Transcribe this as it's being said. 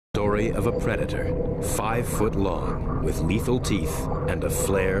story of a predator, 5 foot long, with lethal teeth and a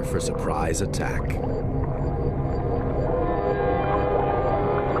flair for surprise attack.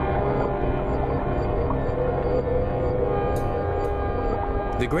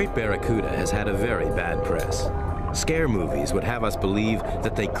 The great barracuda has had a very bad press. Scare movies would have us believe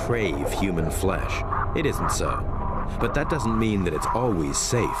that they crave human flesh. It isn't so. But that doesn't mean that it's always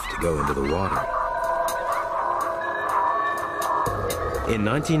safe to go into the water. In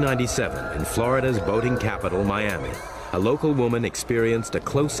 1997, in Florida's boating capital, Miami, a local woman experienced a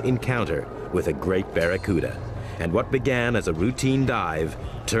close encounter with a great barracuda. And what began as a routine dive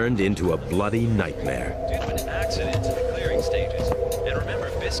turned into a bloody nightmare. Due to an accident in the clearing stages. And remember,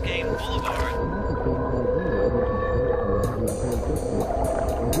 Biscayne Boulevard.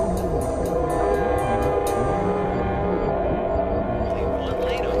 Only one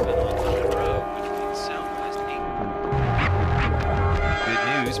lane open on Mountain Road, which leads southwest 8. Good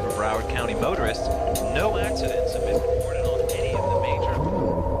news for Broward County motorists. No accidents have been reported on any of the major.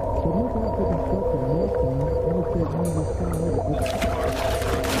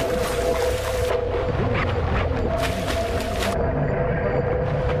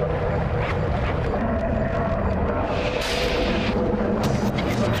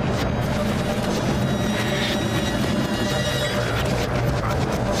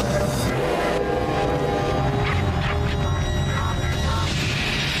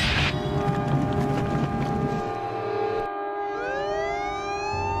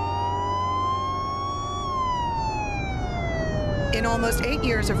 In almost 8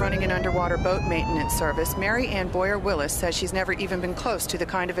 years of running an underwater boat maintenance service, Mary Ann Boyer-Willis says she's never even been close to the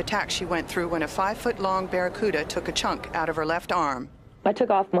kind of attack she went through when a 5-foot-long barracuda took a chunk out of her left arm. I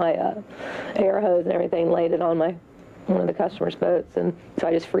took off my air hose and everything, laid it on one of the customer's boats, and so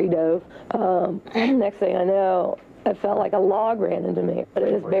I just free dove. Next thing I know, I felt like a log ran into me. But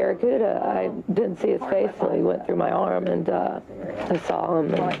this barracuda, I didn't see his face till he went through my arm, and I saw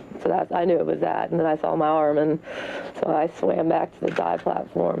him, and so I knew it was that. And then I saw my arm, and so I swam back to the dive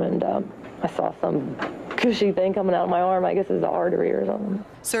platform, and I saw some cushy thing coming out of my arm. I guess it's an artery or something.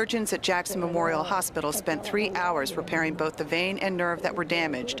 Surgeons at Jackson Memorial Hospital spent 3 hours repairing both the vein and nerve that were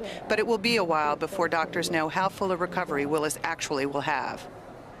damaged, but it will be a while before doctors know how full a recovery Willis actually will have.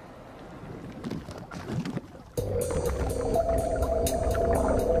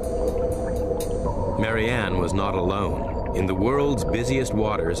 Mary Ann was not alone. In the world's busiest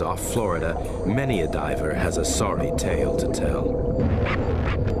waters off Florida, many a diver has a sorry tale to tell.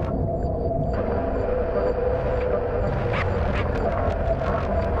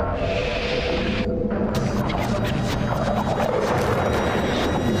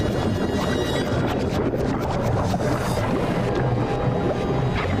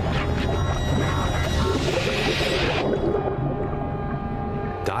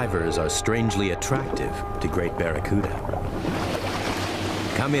 Divers are strangely attractive to great barracuda.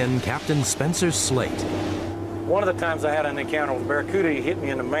 Come in, Captain Spencer Slate. One of the times I had an encounter with barracuda, he hit me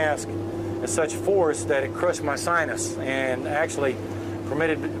in the mask at such force that it crushed my sinus and actually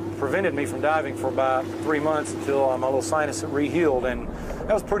prevented me from diving for about 3 months until my little sinus rehealed, and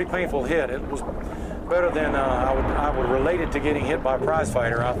that was a pretty painful hit. It was better than I would relate it to getting hit by a prize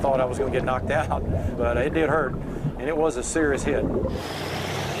fighter. I thought I was going to get knocked out, but it did hurt, and it was a serious hit.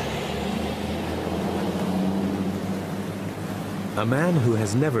 A man who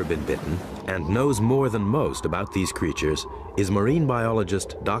has never been bitten and knows more than most about these creatures is marine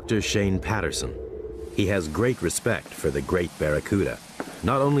biologist Dr. Shane Patterson. He has great respect for the great barracuda,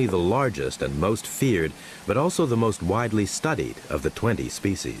 not only the largest and most feared, but also the most widely studied of the 20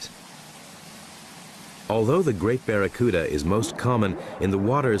 species. Although the great barracuda is most common in the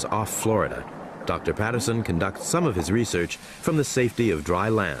waters off Florida, Dr. Patterson conducts some of his research from the safety of dry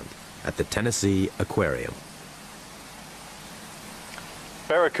land at the Tennessee Aquarium.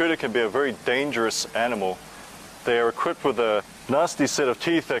 Barracuda can be a very dangerous animal. They are equipped with a nasty set of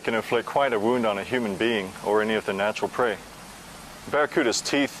teeth that can inflict quite a wound on a human being or any of their natural prey. Barracuda's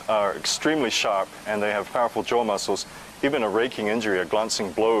teeth are extremely sharp and they have powerful jaw muscles. Even a raking injury, a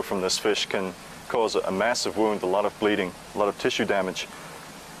glancing blow from this fish can cause a massive wound, a lot of bleeding, a lot of tissue damage.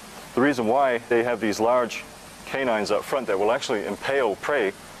 The reason why they have these large canines up front that will actually impale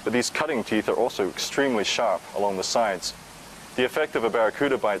prey, but these cutting teeth are also extremely sharp along the sides. The effect of a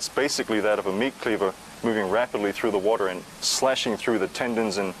barracuda bite is basically that of a meat cleaver moving rapidly through the water and slashing through the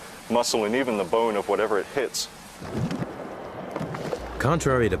tendons and muscle and even the bone of whatever it hits.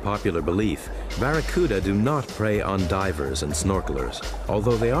 Contrary to popular belief, barracuda do not prey on divers and snorkelers,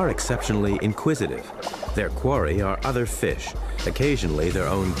 although they are exceptionally inquisitive. Their quarry are other fish, occasionally their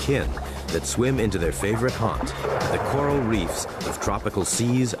own kin, that swim into their favorite haunt, the coral reefs of tropical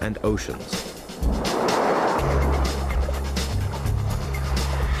seas and oceans.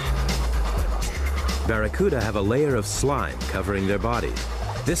 Barracuda have a layer of slime covering their bodies.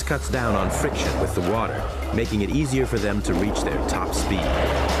 This cuts down on friction with the water, making it easier for them to reach their top speed.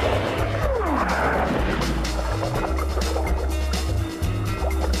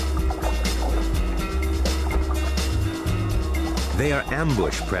 They are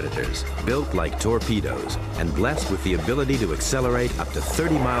ambush predators, built like torpedoes, and blessed with the ability to accelerate up to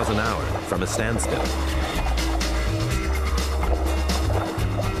 30 miles an hour from a standstill.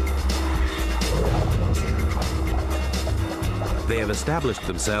 They have established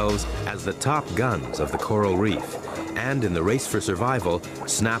themselves as the top guns of the coral reef, and in the race for survival,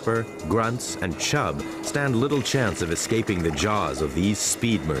 snapper, grunts, and chub stand little chance of escaping the jaws of these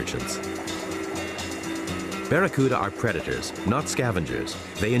speed merchants. Barracuda are predators, not scavengers.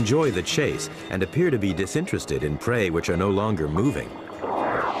 They enjoy the chase and appear to be disinterested in prey which are no longer moving.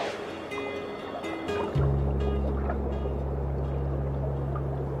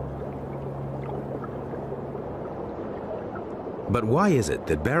 But why is it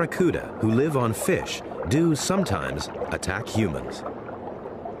that barracuda, who live on fish, do sometimes attack humans?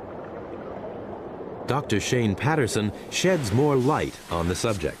 Dr. Shane Patterson sheds more light on the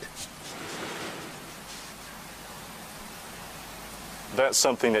subject. That's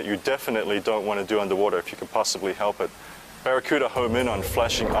something that you definitely don't want to do underwater if you can possibly help it. Barracuda home in on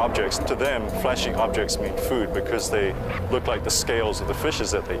flashing objects. To them, flashing objects mean food because they look like the scales of the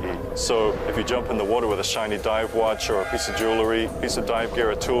fishes that they eat. So if you jump in the water with a shiny dive watch or a piece of jewelry, piece of dive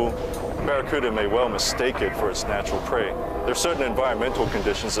gear, a tool, barracuda may well mistake it for its natural prey. There are certain environmental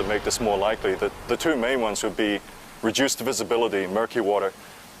conditions that make this more likely. The two main ones would be reduced visibility, murky water,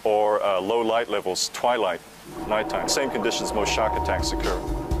 or low light levels, twilight, nighttime. Same conditions most shark attacks occur.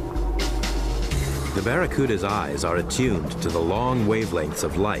 The barracuda's eyes are attuned to the long wavelengths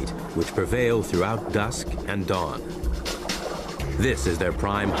of light which prevail throughout dusk and dawn. This is their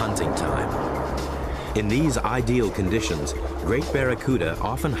prime hunting time. In these ideal conditions, great barracuda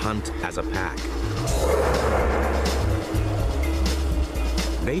often hunt as a pack.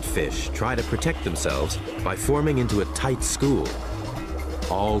 Bait fish try to protect themselves by forming into a tight school,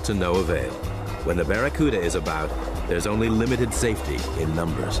 all to no avail. When the barracuda is about, there's only limited safety in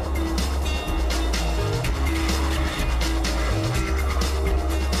numbers.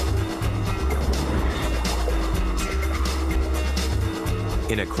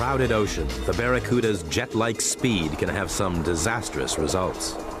 In a crowded ocean, the barracuda's jet-like speed can have some disastrous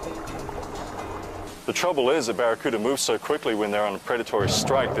results. The trouble is that barracuda move so quickly when they're on a predatory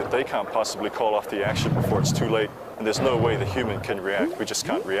strike that they can't possibly call off the action before it's too late, and there's no way the human can react. We just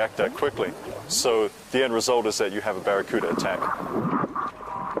can't react that quickly. So the end result is that you have a barracuda attack.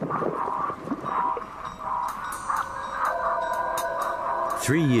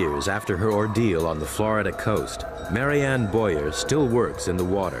 3 years after her ordeal on the Florida coast, Marianne Boyer still works in the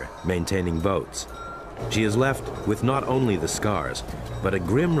water, maintaining boats. She is left with not only the scars, but a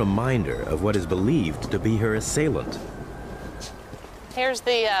grim reminder of what is believed to be her assailant. Here's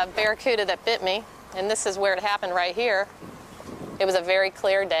the barracuda that bit me, and this is where it happened right here. It was a very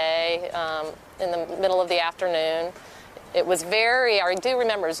clear day in the middle of the afternoon. It was I do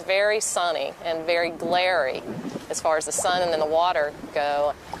remember it was very sunny and very glary as far as the sun and then the water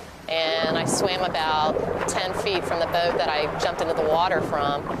go. And I swam about 10 feet from the boat that I jumped into the water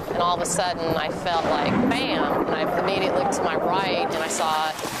from, and all of a sudden I felt like bam, and I immediately looked to my right and I saw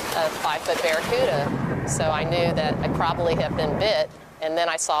a 5-foot barracuda. So I knew that I probably had been bit, and then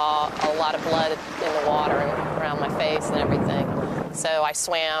I saw a lot of blood in the water and around my face and everything. So I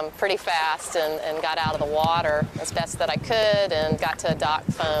swam pretty fast and got out of the water as best that I could and got to a dock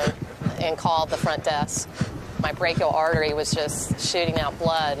phone and called the front desk. My brachial artery was just shooting out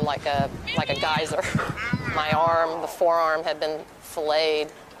blood like a geyser. My arm, the forearm, had been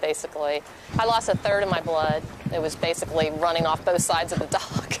filleted, basically. I lost a third of my blood. It was basically running off both sides of the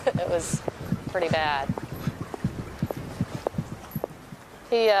dock. It was pretty bad.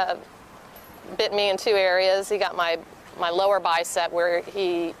 He bit me in 2 areas. He got my lower bicep where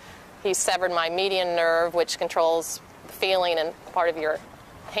he severed my median nerve, which controls the feeling and part of your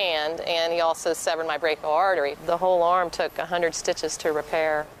hand, and he also severed my brachial artery. The whole arm took 100 stitches to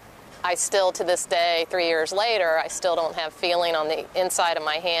repair. I still, to this day, 3 years later, I still don't have feeling on the inside of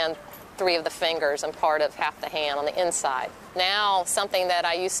my hand, 3 of the fingers and part of half the hand on the inside. Now, something that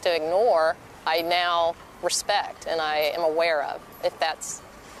I used to ignore, I now respect and I am aware of. If that's,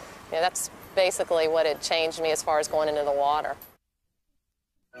 that's basically what had changed me as far as going into the water.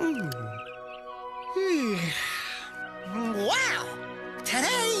 Wow!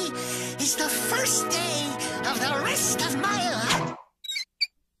 Today is the first day of the rest of my life.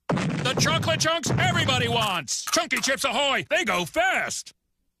 The chocolate chunks everybody wants. Chunky Chips Ahoy, they go fast.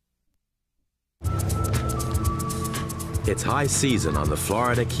 It's high season on the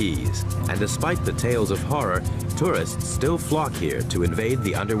Florida Keys, and despite the tales of horror, tourists still flock here to invade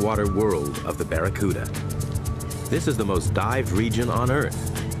the underwater world of the Barracuda. This is the most dived region on Earth.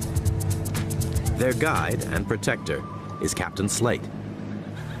 Their guide and protector is Captain Slate.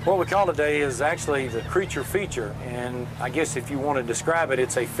 What we call today is actually the creature feature, and I guess if you want to describe it,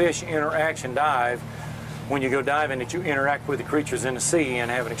 it's a fish interaction dive. When you go diving, that you interact with the creatures in the sea and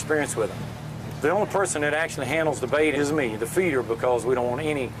have an experience with them. The only person that actually handles the bait is me, the feeder, because we don't want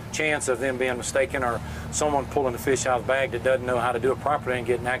any chance of them being mistaken or someone pulling the fish out of the bag that doesn't know how to do it properly and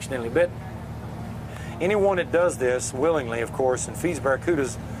getting accidentally bitten. Anyone that does this willingly, of course, and feeds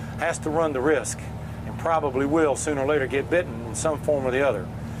barracudas has to run the risk and probably will sooner or later get bitten in some form or the other.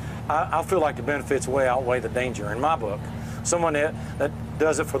 I feel like the benefits way outweigh the danger in my book. Someone that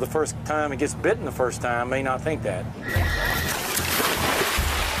does it for the first time and gets bitten the first time may not think that.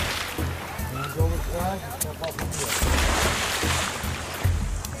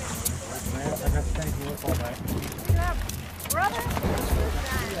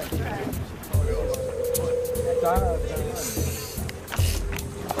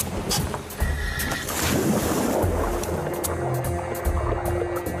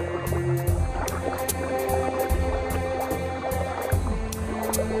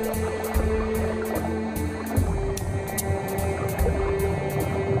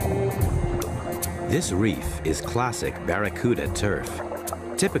 This reef is classic barracuda turf.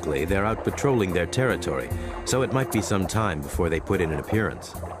 Typically, they're out patrolling their territory, so it might be some time before they put in an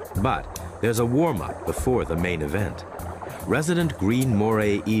appearance. But there's a warm-up before the main event. Resident green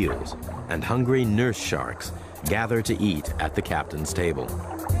moray eels and hungry nurse sharks gather to eat at the captain's table.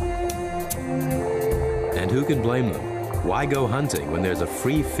 And who can blame them? Why go hunting when there's a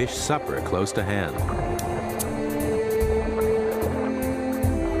free fish supper close to hand?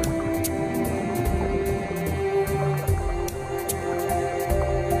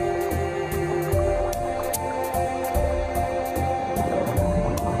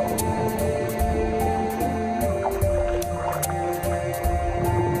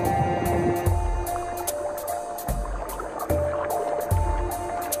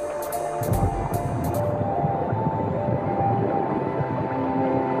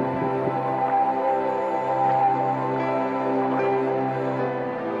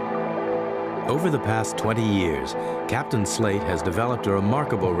 Over the past 20 years, Captain Slate has developed a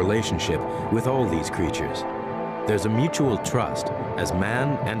remarkable relationship with all these creatures. There's a mutual trust as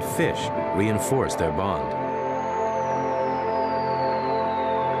man and fish reinforce their bond.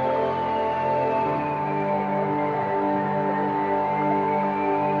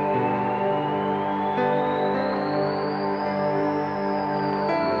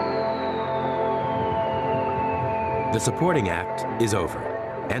 The supporting act is over.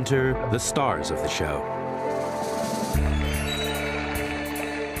 Enter the stars of the show.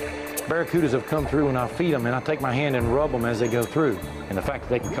 Barracudas have come through and I feed them and I take my hand and rub them as they go through. And the fact that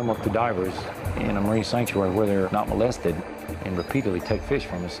they can come up to divers in a marine sanctuary where they're not molested and repeatedly take fish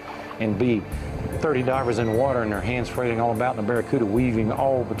from us and be 30 divers in the water and their hands frailing all about and the barracuda weaving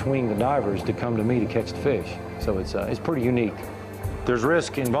all between the divers to come to me to catch the fish. So it's pretty unique. There's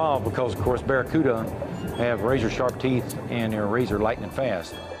risk involved because, of course, barracuda have razor-sharp teeth and they're razor lightning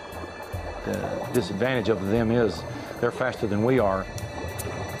fast. The disadvantage of them is they're faster than we are.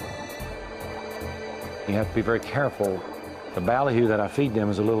 You have to be very careful. The ballyhoo that I feed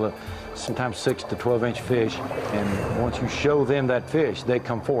them is a little, sometimes 6 to 12-inch fish, and once you show them that fish, they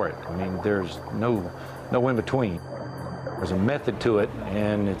come for it. I mean, there's no in between. There's a method to it,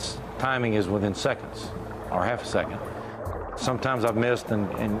 and its timing is within seconds, or half a second. Sometimes I've missed,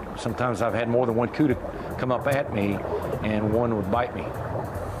 and sometimes I've had more than one cuda come up at me, and one would bite me.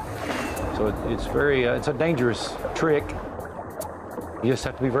 So it's a dangerous trick. You just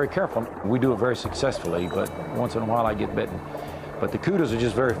have to be very careful. We do it very successfully, but once in a while I get bitten. But the cudas are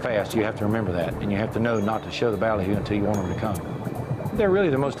just very fast. You have to remember that, and you have to know not to show the ballyhoo until you want them to come. They're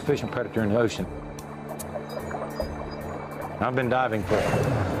really the most efficient predator in the ocean. I've been diving for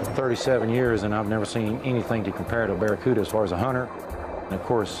 37 years, and I've never seen anything to compare to a barracuda as far as a hunter. And of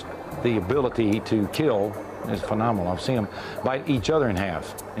course, the ability to kill is phenomenal. I've seen them bite each other in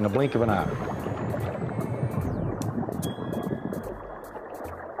half in the blink of an eye.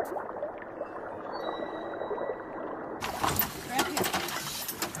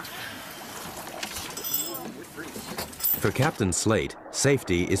 For Captain Slate,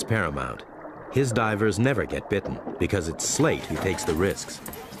 safety is paramount. His divers never get bitten because it's Slate who takes the risks.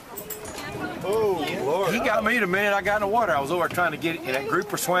 got me the minute I got in the water. I was over trying to get it, and that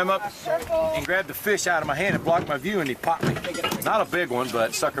grouper swam up and grabbed the fish out of my hand and blocked my view, and he popped me. Not a big one,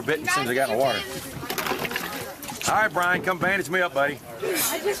 but sucker bit me as soon as I got in the water. All right, Brian, come bandage me up, buddy.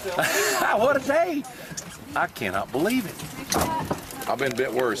 What a day. I cannot believe it. I've been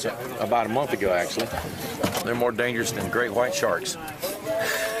bit worse about a month ago, actually. They're more dangerous than great white sharks.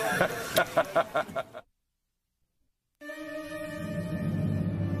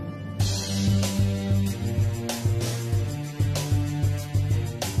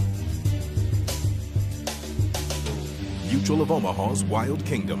 Mutual of Omaha's Wild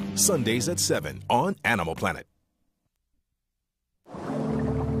Kingdom, Sundays at 7 on Animal Planet.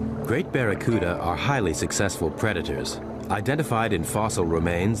 Great barracuda are highly successful predators, identified in fossil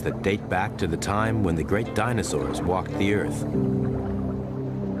remains that date back to the time when the great dinosaurs walked the earth.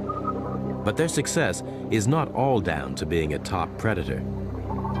 But their success is not all down to being a top predator.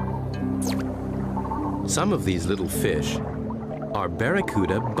 Some of these little fish are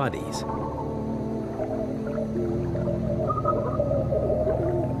barracuda buddies.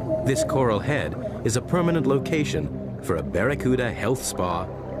 This coral head is a permanent location for a barracuda health spa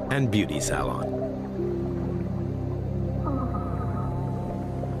and beauty salon.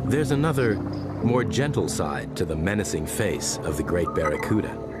 There's another, more gentle side to the menacing face of the great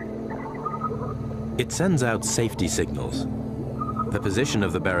barracuda. It sends out safety signals. The position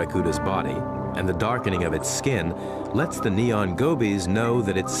of the barracuda's body and the darkening of its skin lets the neon gobies know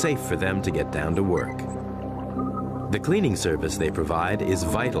that it's safe for them to get down to work. The cleaning service they provide is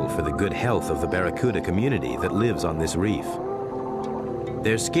vital for the good health of the barracuda community that lives on this reef.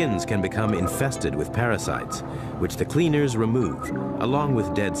 Their skins can become infested with parasites, which the cleaners remove, along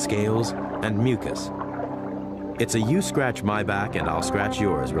with dead scales and mucus. It's a you scratch my back and I'll scratch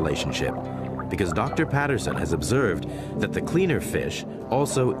yours relationship, because Dr. Patterson has observed that the cleaner fish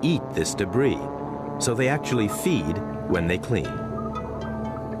also eat this debris, so they actually feed when they clean.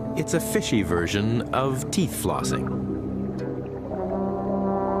 It's a fishy version of teeth flossing.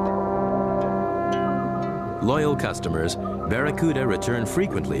 Loyal customers, barracuda return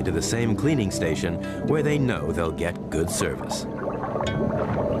frequently to the same cleaning station where they know they'll get good service.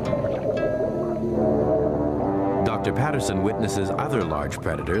 Dr. Patterson witnesses other large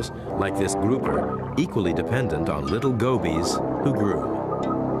predators, like this grouper, equally dependent on little gobies who groom.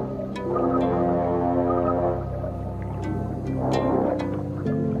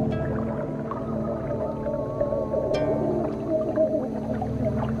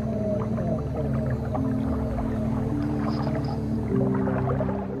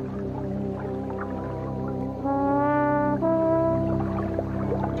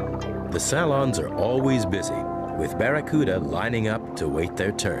 The salons are always busy, with barracuda lining up to wait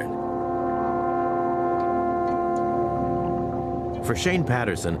their turn. For Shane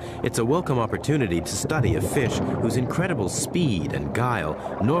Patterson, it's a welcome opportunity to study a fish whose incredible speed and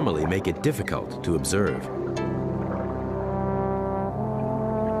guile normally make it difficult to observe.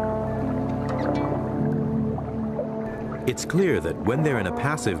 It's clear that when they're in a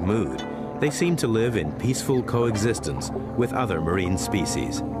passive mood, they seem to live in peaceful coexistence with other marine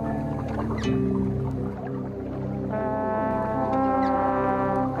species.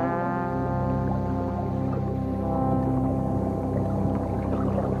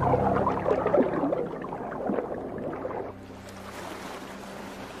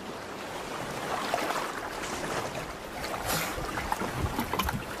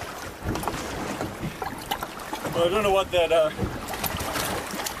 I don't know what that, I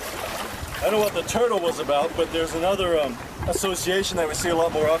don't know what the turtle was about, but there's another association that we see a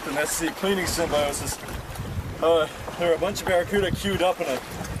lot more often. That's the cleaning symbiosis. There are a bunch of barracuda queued up in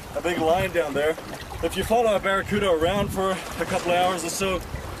a big line down there. If you follow a barracuda around for a couple of hours or so,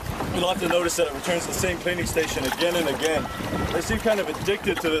 you'll often notice that it returns to the same cleaning station again and again. They seem kind of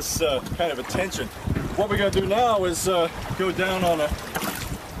addicted to this kind of attention. What we're going to do now is go down on a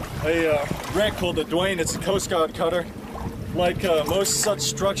wreck called the Dwayne. It's a Coast Guard cutter. Like most such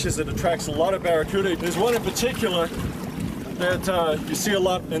structures, it attracts a lot of barracuda. There's one in particular that you see a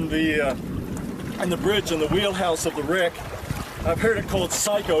lot in the bridge, in the wheelhouse of the wreck. I've heard it called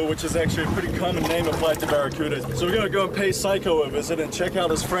Psycho, which is actually a pretty common name applied to barracuda. So we're going to go and pay Psycho a visit and check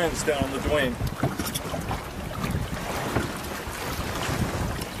out his friends down on the Dwayne.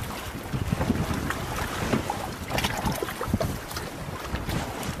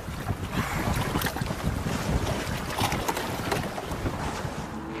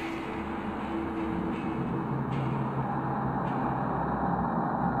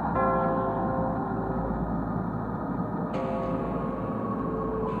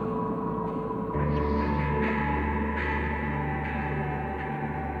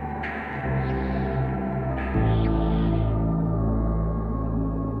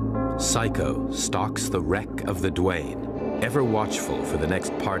 Psycho stalks the wreck of the Duane, ever watchful for the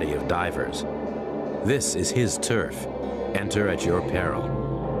next party of divers. This is his turf. Enter at your peril.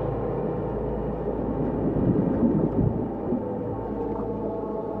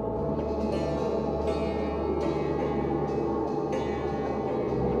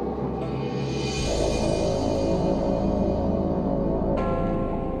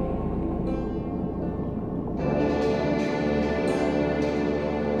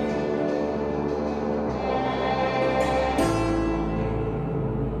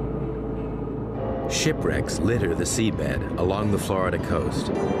 Shipwrecks litter the seabed along the Florida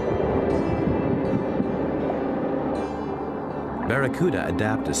coast. Barracuda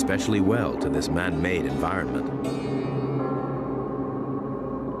adapt especially well to this man-made environment.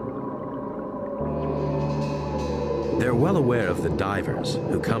 They're well aware of the divers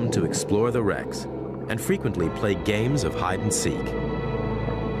who come to explore the wrecks and frequently play games of hide and seek.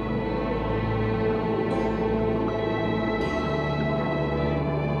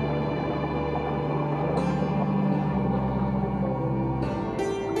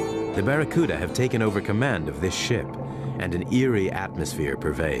 The Barracuda have taken over command of this ship, and an eerie atmosphere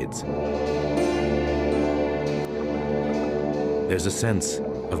pervades. There's a sense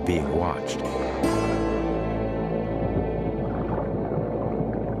of being watched.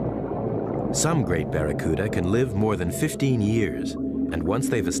 Some great Barracuda can live more than 15 years, and once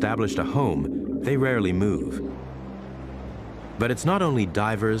they've established a home, they rarely move. But it's not only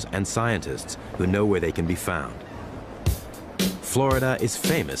divers and scientists who know where they can be found. Florida is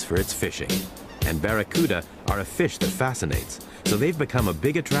famous for its fishing, and barracuda are a fish that fascinates, so they've become a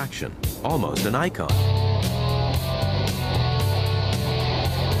big attraction, almost an icon.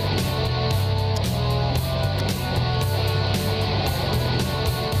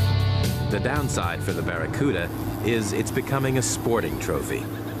 The downside for the barracuda is it's becoming a sporting trophy.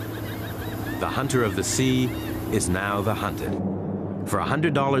 The hunter of the sea is now the hunted. For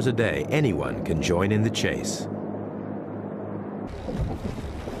 $100 a day, anyone can join in the chase.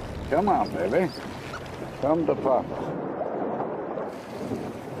 Come on, baby. Come to Papa.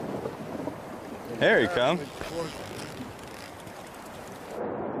 There he comes.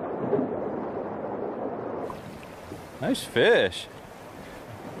 Nice fish.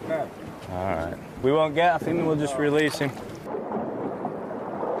 All right. We won't gaff him, we'll just release him.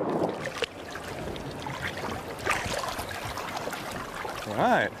 All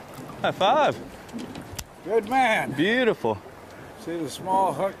right. High five. Good man. Beautiful. See the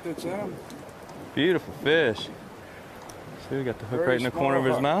small hook that's in him? Beautiful fish. See, we got the hook right in the corner of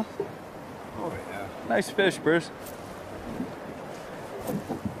his mouth. Oh, yeah. Nice fish, Bruce.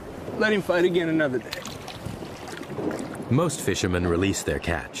 Let him fight again another day. Most fishermen release their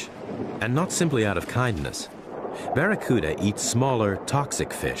catch, and not simply out of kindness. Barracuda eat smaller,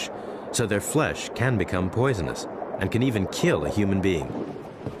 toxic fish, so their flesh can become poisonous and can even kill a human being.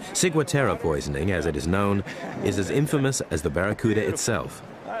 Ciguatera poisoning, as it is known, is as infamous as the barracuda itself,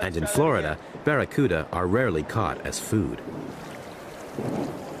 and in Florida, barracuda are rarely caught as food.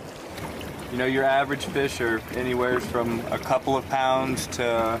 You know, your average fish are anywhere from a couple of pounds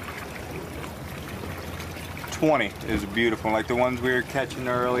to 20 is beautiful. Like the ones we were catching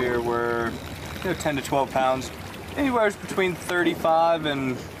earlier were, 10 to 12 pounds. Anywhere between 35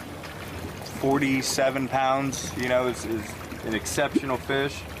 and 47 pounds, is an exceptional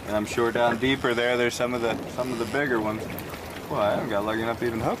fish. And I'm sure down deeper there's some of the bigger ones. Well, I haven't got lucky enough to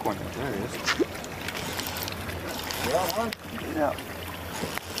even hook one yet. There he is. You got one? Yeah.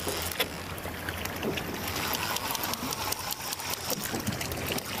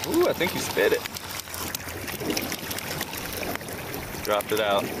 Ooh, I think he spit it. Dropped it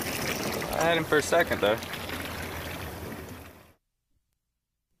out. I had him for a second though.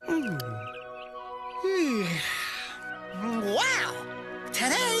 Wow!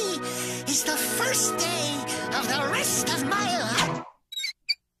 Today is the first day of the rest of my life.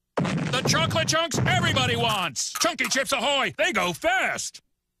 The chocolate chunks everybody wants. Chunky Chips Ahoy! They go fast!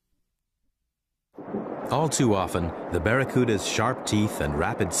 All too often, the barracuda's sharp teeth and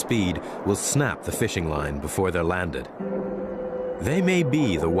rapid speed will snap the fishing line before they're landed. They may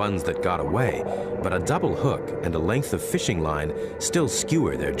be the ones that got away, but a double hook and a length of fishing line still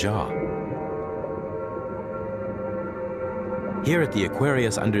skewer their jaw. Here at the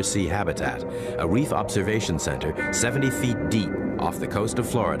Aquarius Undersea Habitat, a reef observation center 70 feet deep off the coast of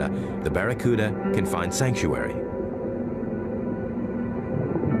Florida, the barracuda can find sanctuary.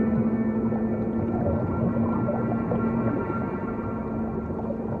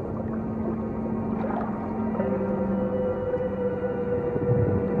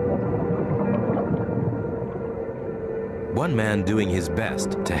 one man doing his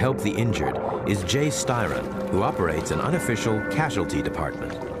best to help the injured is Jay Styron, who operates an unofficial casualty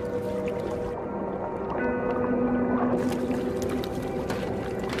department.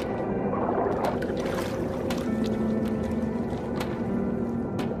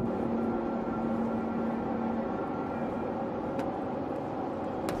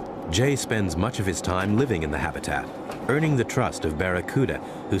 Jay spends much of his time living in the habitat, earning the trust of barracuda,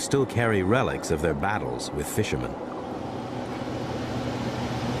 who still carry relics of their battles with fishermen.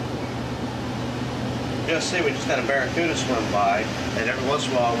 Say we just had a barracuda swim by, and every once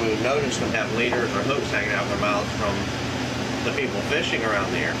in a while we would notice them have leaders or hooks hanging out of their mouths from the people fishing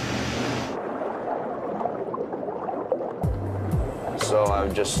around there. So I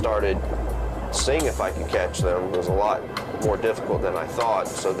just started seeing if I could catch them. It was a lot more difficult than I thought,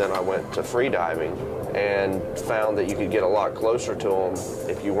 so then I went to free diving and found that you could get a lot closer to them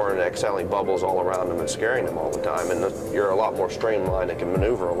if you weren't exhaling bubbles all around them and scaring them all the time, and you're a lot more streamlined and can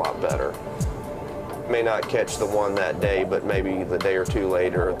maneuver a lot better. May not catch the one that day, but maybe the day or two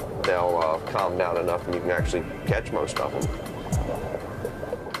later they'll calm down enough and you can actually catch most of them.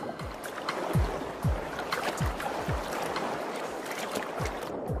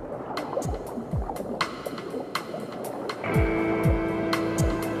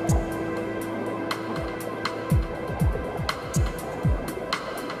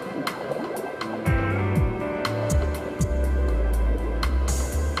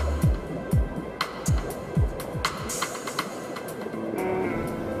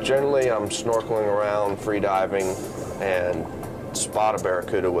 Generally, I'm snorkeling around, free diving, and spot a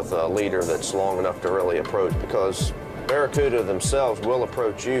barracuda with a leader that's long enough to really approach, because barracuda themselves will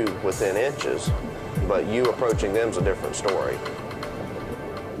approach you within inches, but you approaching them is a different story.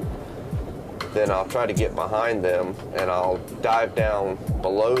 Then I'll try to get behind them, and I'll dive down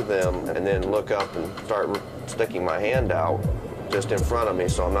below them and then look up and start sticking my hand out just in front of me,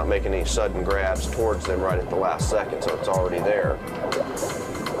 so I'm not making any sudden grabs towards them right at the last second, so it's already there.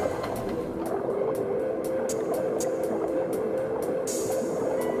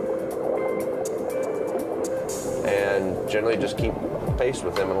 Generally just keep pace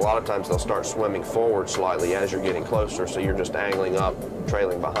with them, and a lot of times they'll start swimming forward slightly as you're getting closer, so you're just angling up,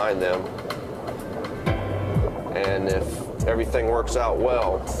 trailing behind them. And if everything works out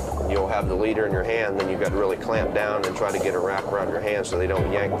well, you'll have the leader in your hand, then you've got to really clamp down and try to get a wrap around your hand so they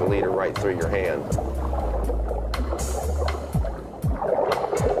don't yank the leader right through your hand.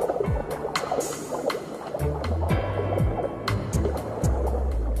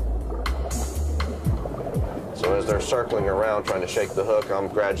 Circling around trying to shake the hook, I'm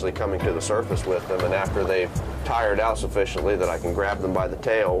gradually coming to the surface with them, and after they've tired out sufficiently that I can grab them by the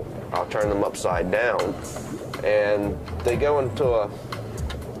tail, I'll turn them upside down, and they go into a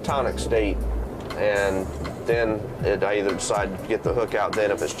tonic state, and then I either decide to get the hook out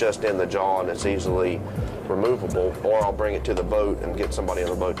then if it's just in the jaw and it's easily removable, or I'll bring it to the boat and get somebody on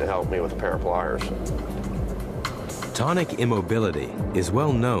the boat to help me with a pair of pliers. Tonic immobility is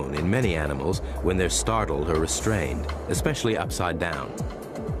well known in many animals when they're startled or restrained, especially upside down.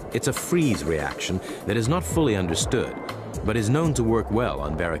 It's a freeze reaction that is not fully understood, but is known to work well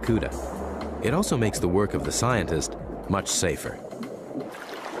on barracuda. It also makes the work of the scientist much safer.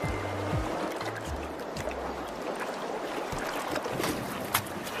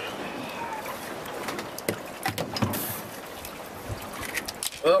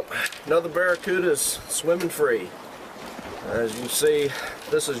 Well, another barracuda's swimming free. As you can see,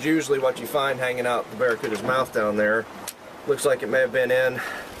 this is usually what you find hanging out the barracuda's mouth down there. Looks like it may have been in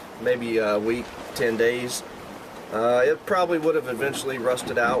maybe a week, 10 days. It probably would have eventually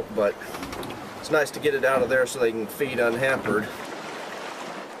rusted out, but it's nice to get it out of there so they can feed unhampered.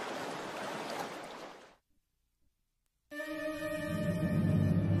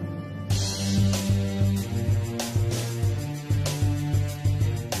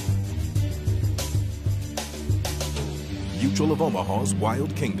 Mutual of Omaha's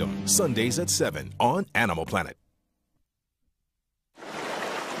Wild Kingdom, Sundays at 7 on Animal Planet.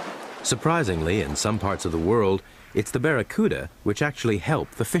 Surprisingly, in some parts of the world, it's the barracuda which actually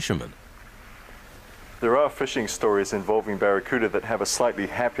help the fishermen. There are fishing stories involving barracuda that have a slightly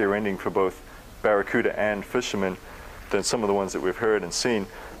happier ending for both barracuda and fishermen than some of the ones that we've heard and seen.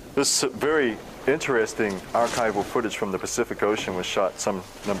 This very interesting archival footage from the Pacific Ocean was shot some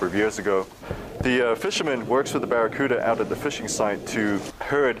number of years ago. The fisherman works with the barracuda out at the fishing site to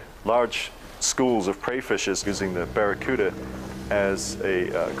herd large schools of prey fishes using the barracuda as a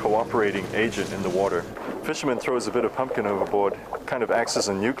cooperating agent in the water. Fisherman throws a bit of pumpkin overboard, kind of acts as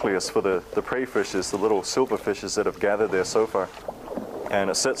a nucleus for the prey fishes, the little silver fishes that have gathered there so far. and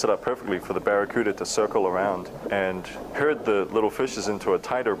it sets it up perfectly for the barracuda to circle around and herd the little fishes into a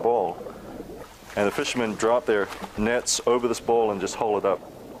tighter ball. And the fishermen drop their nets over this ball and just haul it up.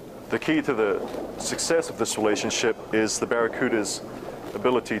 The key to the success of this relationship is the barracuda's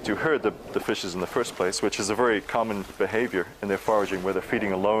ability to herd the fishes in the first place, which is a very common behavior in their foraging, whether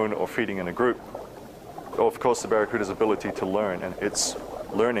feeding alone or feeding in a group. Of course, the barracuda's ability to learn, and its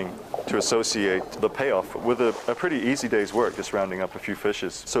learning to associate the payoff with a pretty easy day's work, just rounding up a few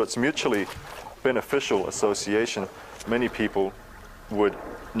fishes. So it's mutually beneficial association. Many people would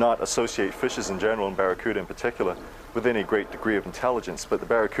not associate fishes in general, and barracuda in particular, with any great degree of intelligence, but the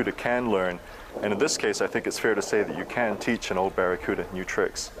barracuda can learn, and in this case I think it's fair to say that you can teach an old barracuda new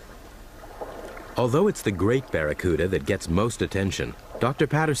tricks. Although it's the great barracuda that gets most attention, Dr.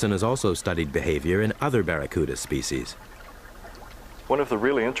 Patterson has also studied behavior in other barracuda species. One of the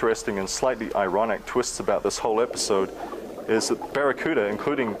really interesting and slightly ironic twists about this whole episode is that barracuda,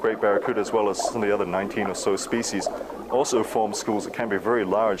 including great barracuda as well as some of the other 19 or so species, also form schools that can be very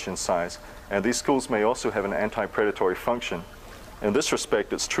large in size, and these schools may also have an anti-predatory function. In this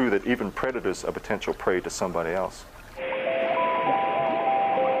respect, it's true that even predators are potential prey to somebody else.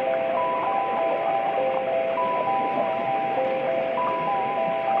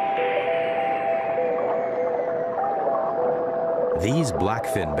 These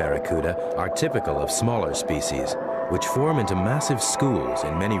blackfin barracuda are typical of smaller species, which form into massive schools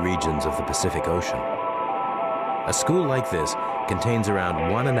in many regions of the Pacific Ocean. A school like this contains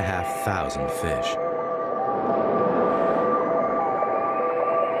around 1,500 fish.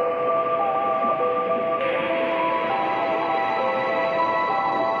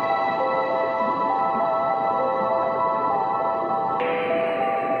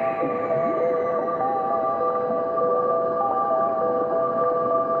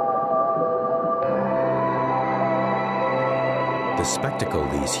 The spectacle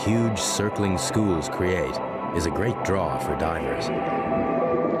these huge circling schools create is a great draw for divers.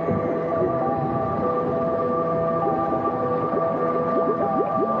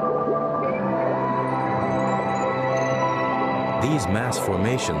 These mass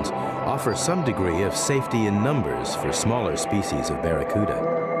formations offer some degree of safety in numbers for smaller species of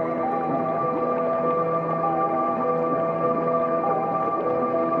barracuda.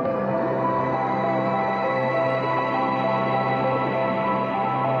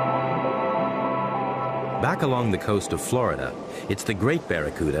 Back along the coast of Florida, it's the great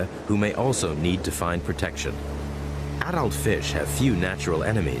barracuda who may also need to find protection. Adult fish have few natural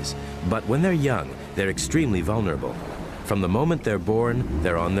enemies, but when they're young, they're extremely vulnerable. From the moment they're born,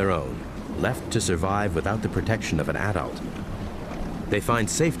 they're on their own, left to survive without the protection of an adult. They find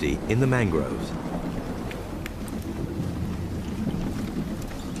safety in the mangroves.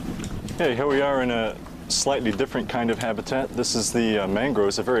 Hey, here we are in a slightly different kind of habitat. This is the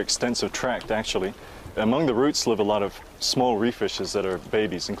mangroves, a very extensive tract actually. Among the roots live a lot of small reef fishes that are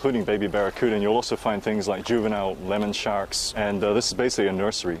babies, including baby barracuda, and you'll also find things like juvenile lemon sharks, and this is basically a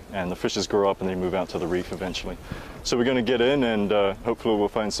nursery, and the fishes grow up and they move out to the reef eventually. So we're going to get in and hopefully we'll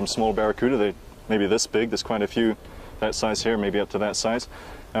find some small barracuda. They may be this big, there's quite a few that size here, maybe up to that size,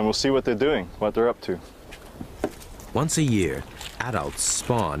 and we'll see what they're doing, what they're up to. Once a year, adults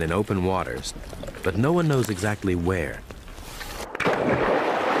spawn in open waters, but no one knows exactly where.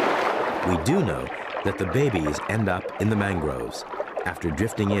 We do know that the babies end up in the mangroves after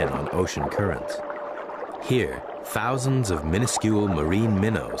drifting in on ocean currents. Here, thousands of minuscule marine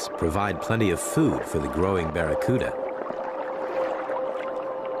minnows provide plenty of food for the growing barracuda.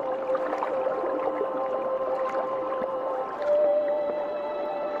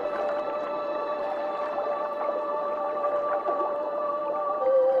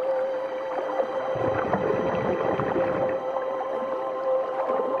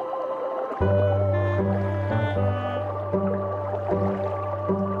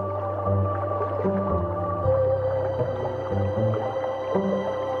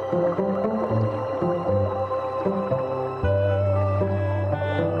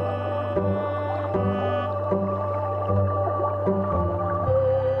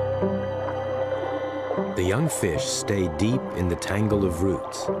 Young fish stay deep in the tangle of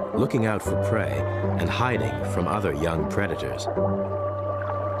roots, looking out for prey and hiding from other young predators.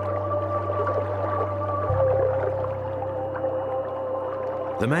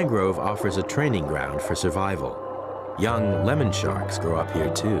 The mangrove offers a training ground for survival. Young lemon sharks grow up here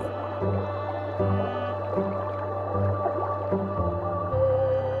too.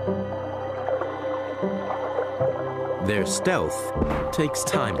 Their stealth takes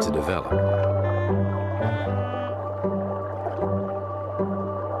time to develop.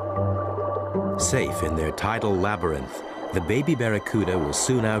 Safe in their tidal labyrinth, the baby barracuda will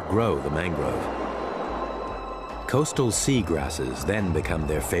soon outgrow the mangrove. Coastal sea grasses then become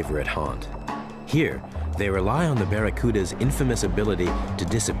their favorite haunt. Here, they rely on the barracuda's infamous ability to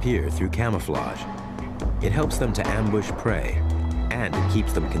disappear through camouflage. It helps them to ambush prey, and it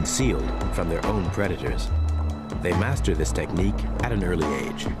keeps them concealed from their own predators. They master this technique at an early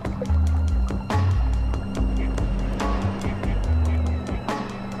age.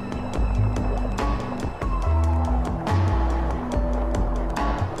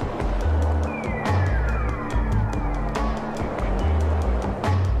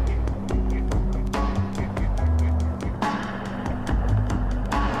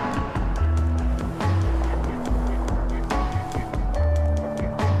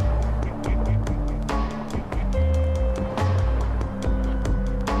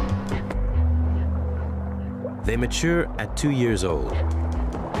 They mature at 2 years old.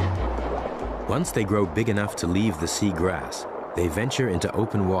 Once they grow big enough to leave the sea grass, they venture into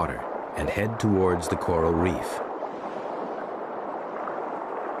open water and head towards the coral reef.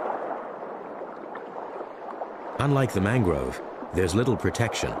 Unlike the mangrove, there's little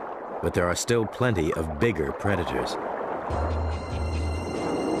protection, but there are still plenty of bigger predators.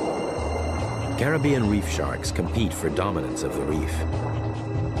 Caribbean reef sharks compete for dominance of the reef.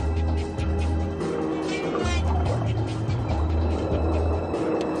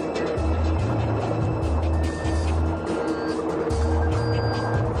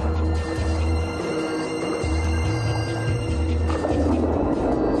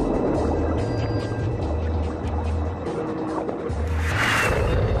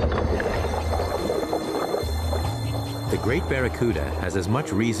 The great barracuda has as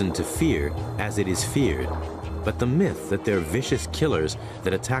much reason to fear as it is feared, but the myth that they're vicious killers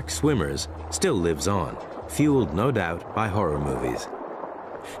that attack swimmers still lives on, fueled no doubt by horror movies.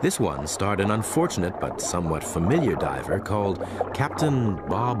 This one starred an unfortunate but somewhat familiar diver called Captain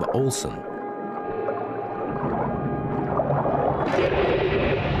Bob Olson.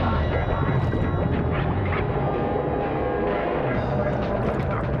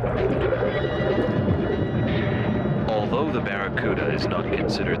 Although the barracuda is not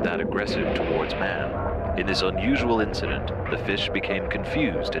considered that aggressive towards man, in this unusual incident, the fish became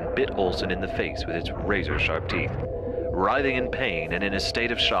confused and bit Olson in the face with its razor-sharp teeth. Writhing in pain and in a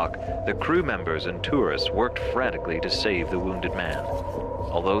state of shock, the crew members and tourists worked frantically to save the wounded man.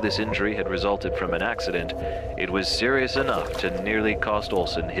 Although this injury had resulted from an accident, it was serious enough to nearly cost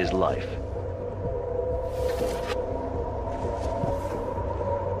Olson his life.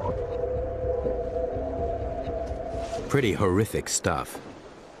 Pretty horrific stuff.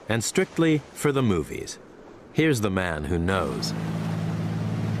 And strictly for the movies. Here's the man who knows.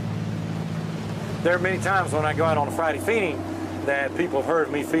 There are many times when I go out on a Friday feeding that people have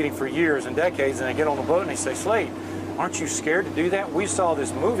heard me feeding for years and decades, and they get on the boat and they say, "Slade, aren't you scared to do that? We saw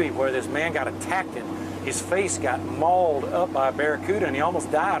this movie where this man got attacked and his face got mauled up by a barracuda and he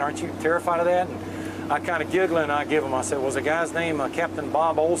almost died. Aren't you terrified of that?" And I kind of giggle and I give him, I said, "Was the guy's name Captain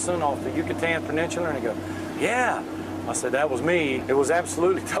Bob Olson off the Yucatan Peninsula?" And he goes, "Yeah." I said, "That was me." It was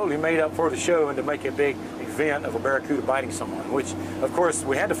absolutely totally made up for the show and to make a big event of a barracuda biting someone, which, of course,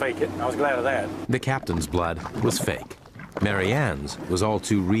 we had to fake it, and I was glad of that. The captain's blood was fake. Mary Ann's was all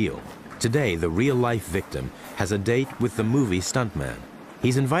too real. Today, the real-life victim has a date with the movie stuntman.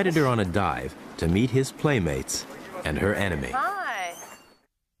 He's invited her on a dive to meet his playmates and her enemy. Hi.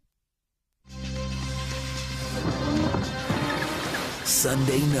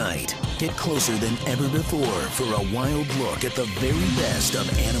 Sunday night. Get closer than ever before for a wild look at the very best of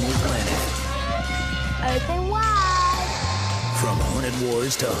Animal Planet. Open wide. From Hornet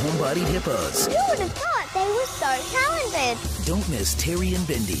Wars to Home-Bodied Hippos. Who would have thought they were so talented? Don't miss Terry and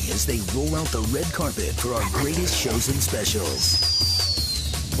Bendy as they roll out the red carpet for our greatest shows and specials.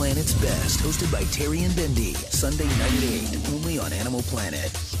 Planet's Best, hosted by Terry and Bendy. Sunday night at 8, only on Animal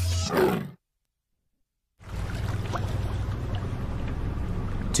Planet.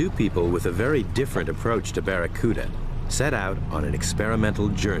 Two people with a very different approach to barracuda set out on an experimental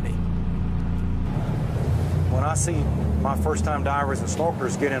journey. When I see my first-time divers and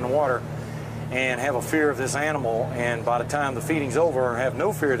snorkelers get in the water and have a fear of this animal, and by the time the feeding's over have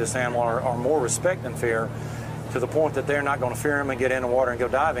no fear of this animal or more respect than fear, to the point that they're not going to fear him and get in the water and go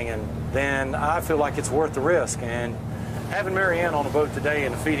diving, and then I feel like it's worth the risk. And having Mary Ann on the boat today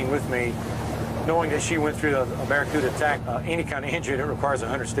and the feeding with me, knowing that she went through a barracuda attack, any kind of injury that requires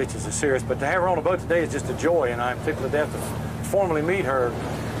 100 stitches is serious, but to have her on the boat today is just a joy, and I'm tickled to death to formally meet her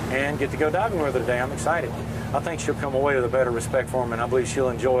and get to go diving with her today. I'm excited. I think she'll come away with a better respect for him, and I believe she'll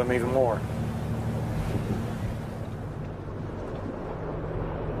enjoy him even more.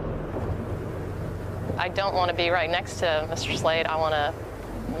 I don't want to be right next to Mr. Slade. I want to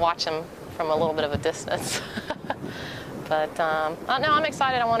watch him from a little bit of a distance. But no, I'm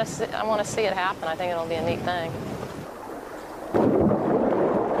excited. I want to see it happen. I think it'll be a neat thing.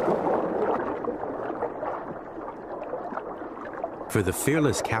 For the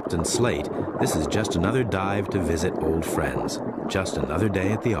fearless Captain Slate, this is just another dive to visit old friends. Just another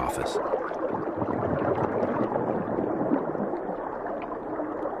day at the office.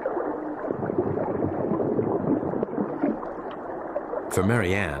 For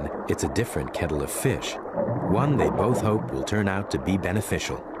Marianne, it's a different kettle of fish, one they both hope will turn out to be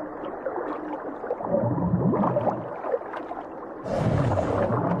beneficial.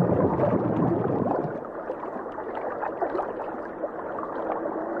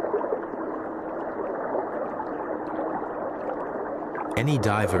 Any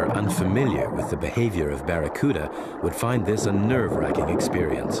diver unfamiliar with the behavior of barracuda would find this a nerve-wracking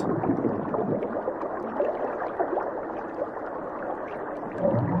experience.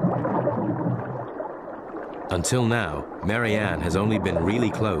 Until now, Marianne has only been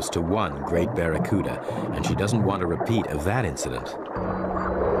really close to one great barracuda, and she doesn't want a repeat of that incident.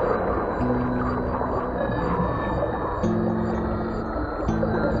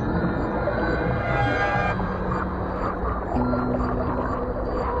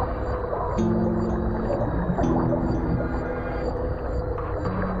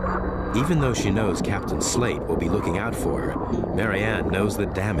 Even though she knows Captain Slate will be looking out for her, Marianne knows the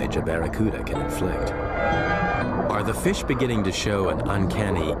damage a barracuda can inflict. Are the fish beginning to show an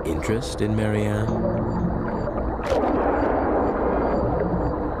uncanny interest in Marianne?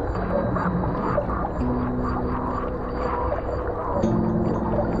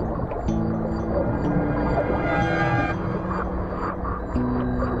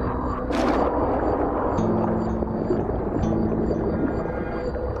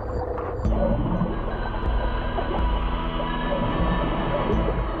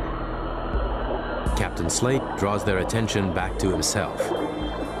 Captain Slate draws their attention back to himself,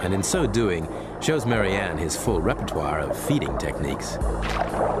 and in so doing, shows Marianne his full repertoire of feeding techniques.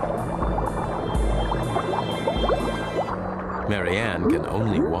 Marianne can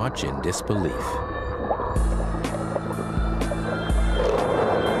only watch in disbelief.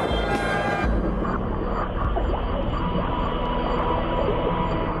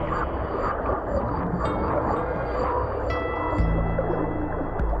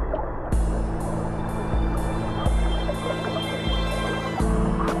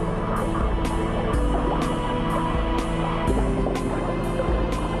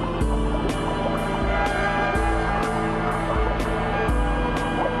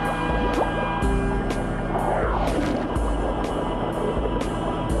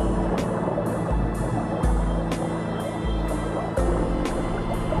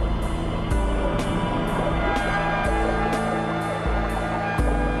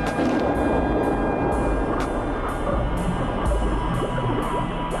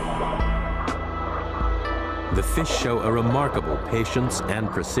 The fish show a remarkable patience and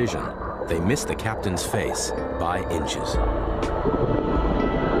precision. They miss the captain's face by inches.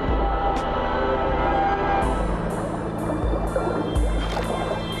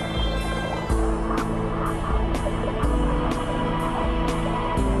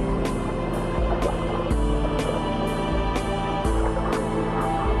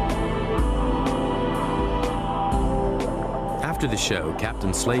 After the show,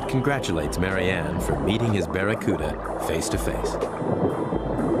 Captain Slate congratulates Marianne for meeting his barracuda face to face.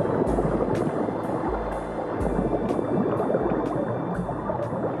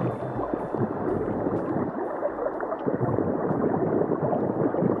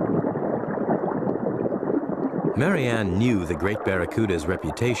 Marianne knew the great barracuda's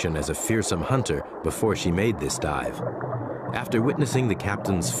reputation as a fearsome hunter before she made this dive. After witnessing the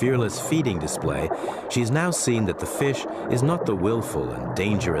captain's fearless feeding display, she's now seen that the fish is not the willful and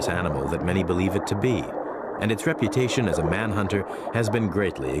dangerous animal that many believe it to be, and its reputation as a manhunter has been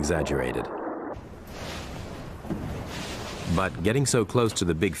greatly exaggerated. But getting so close to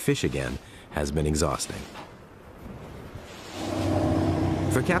the big fish again has been exhausting.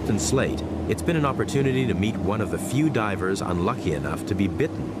 For Captain Slate, it's been an opportunity to meet one of the few divers unlucky enough to be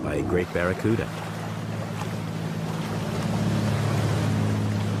bitten by a great barracuda.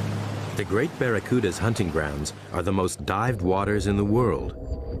 The great barracuda's hunting grounds are the most dived waters in the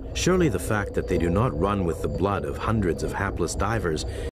world. Surely the fact that they do not run with the blood of hundreds of hapless divers